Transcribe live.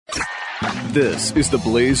This is the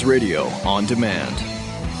Blaze Radio on demand.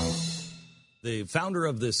 The founder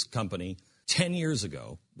of this company 10 years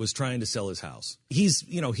ago was trying to sell his house. He's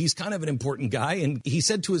kind of an important guy. And he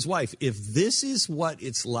said to his wife, if this is what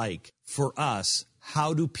it's like for us,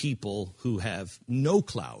 how do people who have no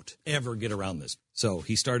clout ever get around this? So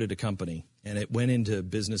he started a company and it went into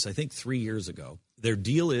business, I think 3 years ago. Their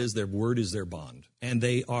deal is their word is their bond. And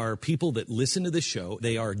they are people that listen to this show.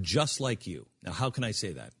 They are just like you. Now, how can I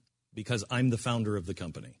say that? Because I'm the founder of the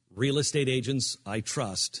company.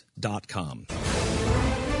 RealestateAgentsITrust.com.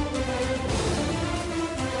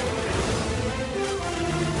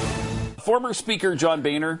 Former Speaker John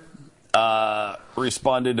Boehner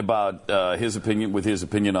responded about his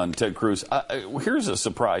opinion on Ted Cruz. Here's a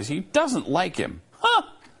surprise. He doesn't like him.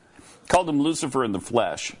 Called him Lucifer in the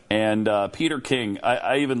flesh. And Peter King,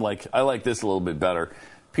 I like this a little bit better.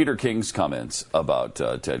 Peter King's comments about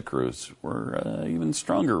Ted Cruz were even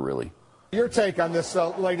stronger, really. Your take on this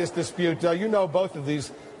latest dispute, you know both of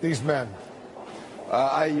these men.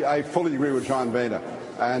 I fully agree with John Boehner.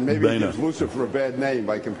 And maybe he gives Lucifer a bad name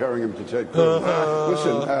by comparing him to Ted Cruz.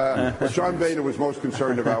 Listen, what John Boehner was most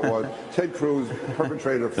concerned about was Ted Cruz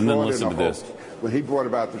perpetrated a fraud and a hoax when he brought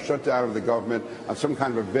about the shutdown of the government on some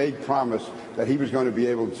kind of a vague promise that he was going to be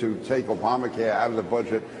able to take Obamacare out of the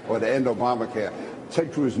budget or to end Obamacare.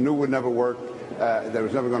 Ted Cruz knew it would never work. That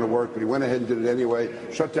was never going to work, but he went ahead and did it anyway,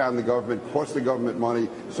 shut down the government, cost the government money,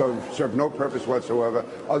 so served no purpose whatsoever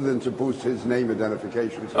other than to boost his name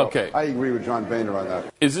identification. So okay. I agree with John Boehner on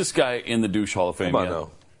that. Is this guy in the Douche Hall of Fame yet? No.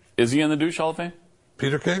 Is he in the Douche Hall of Fame?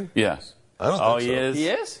 Peter King? Yes. I don't think so. He is? He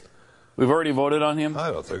is? We've already voted on him? I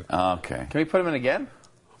don't think. Okay. Can we put him in again?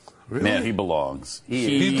 Really? Man, he belongs.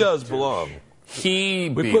 He does belong. He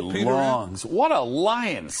we belongs. What a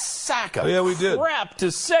lying sack of crap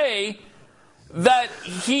to say that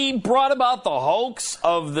he brought about the hoax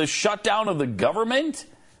of the shutdown of the government?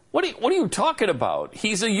 What are you talking about?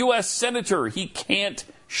 He's a U.S. senator. He can't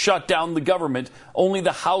shut down the government. Only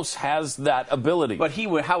the House has that ability. But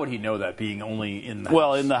how would he know that, being only in the House?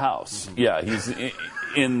 Well, in the House. Mm-hmm. Yeah, he's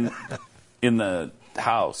in the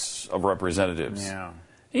House of Representatives. Yeah.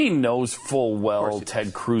 He knows full well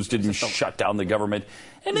Ted Cruz didn't shut down the government.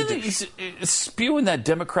 And then he's spewing that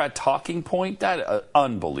Democrat talking point. That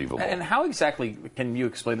unbelievable. And how exactly, can you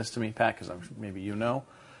explain this to me, Pat, because maybe you know,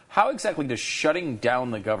 how exactly does shutting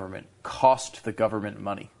down the government cost the government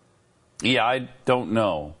money? Yeah, I don't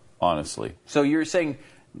know, honestly. So you're saying,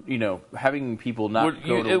 having people not go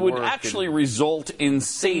to work. It would actually result in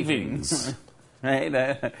savings. Right?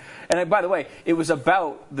 And by the way, it was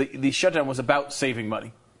about, the shutdown was about saving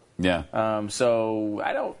money. Yeah. So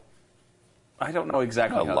I don't know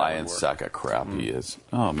exactly how that would work. Lion sack of crap he is.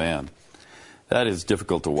 Oh, man. That is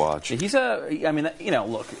difficult to watch.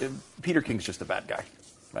 Look, Peter King's just a bad guy.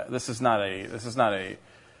 This is not a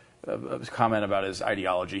comment about his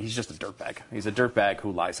ideology. He's just a dirtbag. He's a dirtbag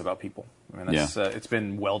who lies about people. I mean, it's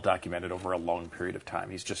been well documented over a long period of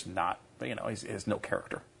time. He's just not, he has no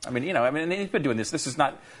character. And he's been doing this. This is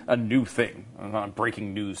not a new thing. I'm not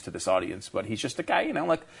breaking news to this audience, but he's just a guy,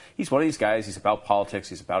 he's one of these guys. He's about politics.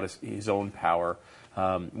 He's about his own power.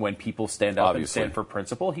 When people stand up and stand for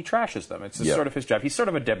principle, he trashes them. It's sort of his job. He's sort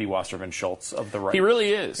of a Debbie Wasserman Schultz of the right. He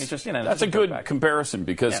really is. He's just, that's a good comparison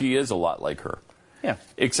because he is a lot like her. Yeah.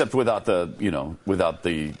 Except without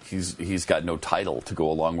he's got no title to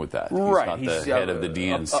go along with that. Right. He's not the head of the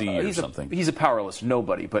DNC or something. He's a powerless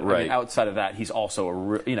nobody, but outside of that, he's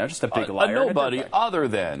also just a big liar. A nobody other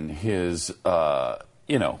than his, his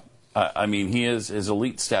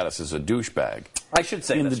elite status as a douchebag. I should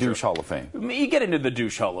say in the Douche Hall of Fame. You get into the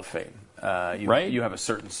Douche Hall of Fame, right? You have a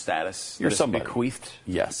certain status. You're somebody bequeathed.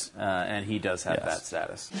 Yes. And he does have that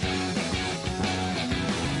status.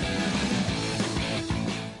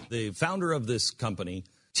 The founder of this company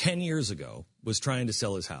 10 years ago was trying to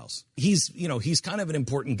sell his house. He's kind of an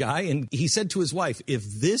important guy. And he said to his wife, if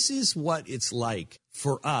this is what it's like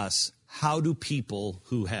for us, how do people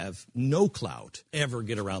who have no clout ever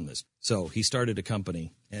get around this? So he started a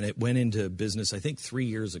company and it went into business, I think 3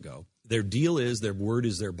 years ago. Their deal is their word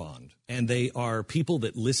is their bond. And they are people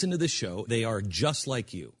that listen to this show. They are just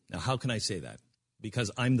like you. Now, how can I say that?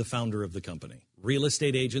 Because I'm the founder of the company.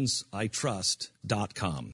 RealestateAgentsITrust.com.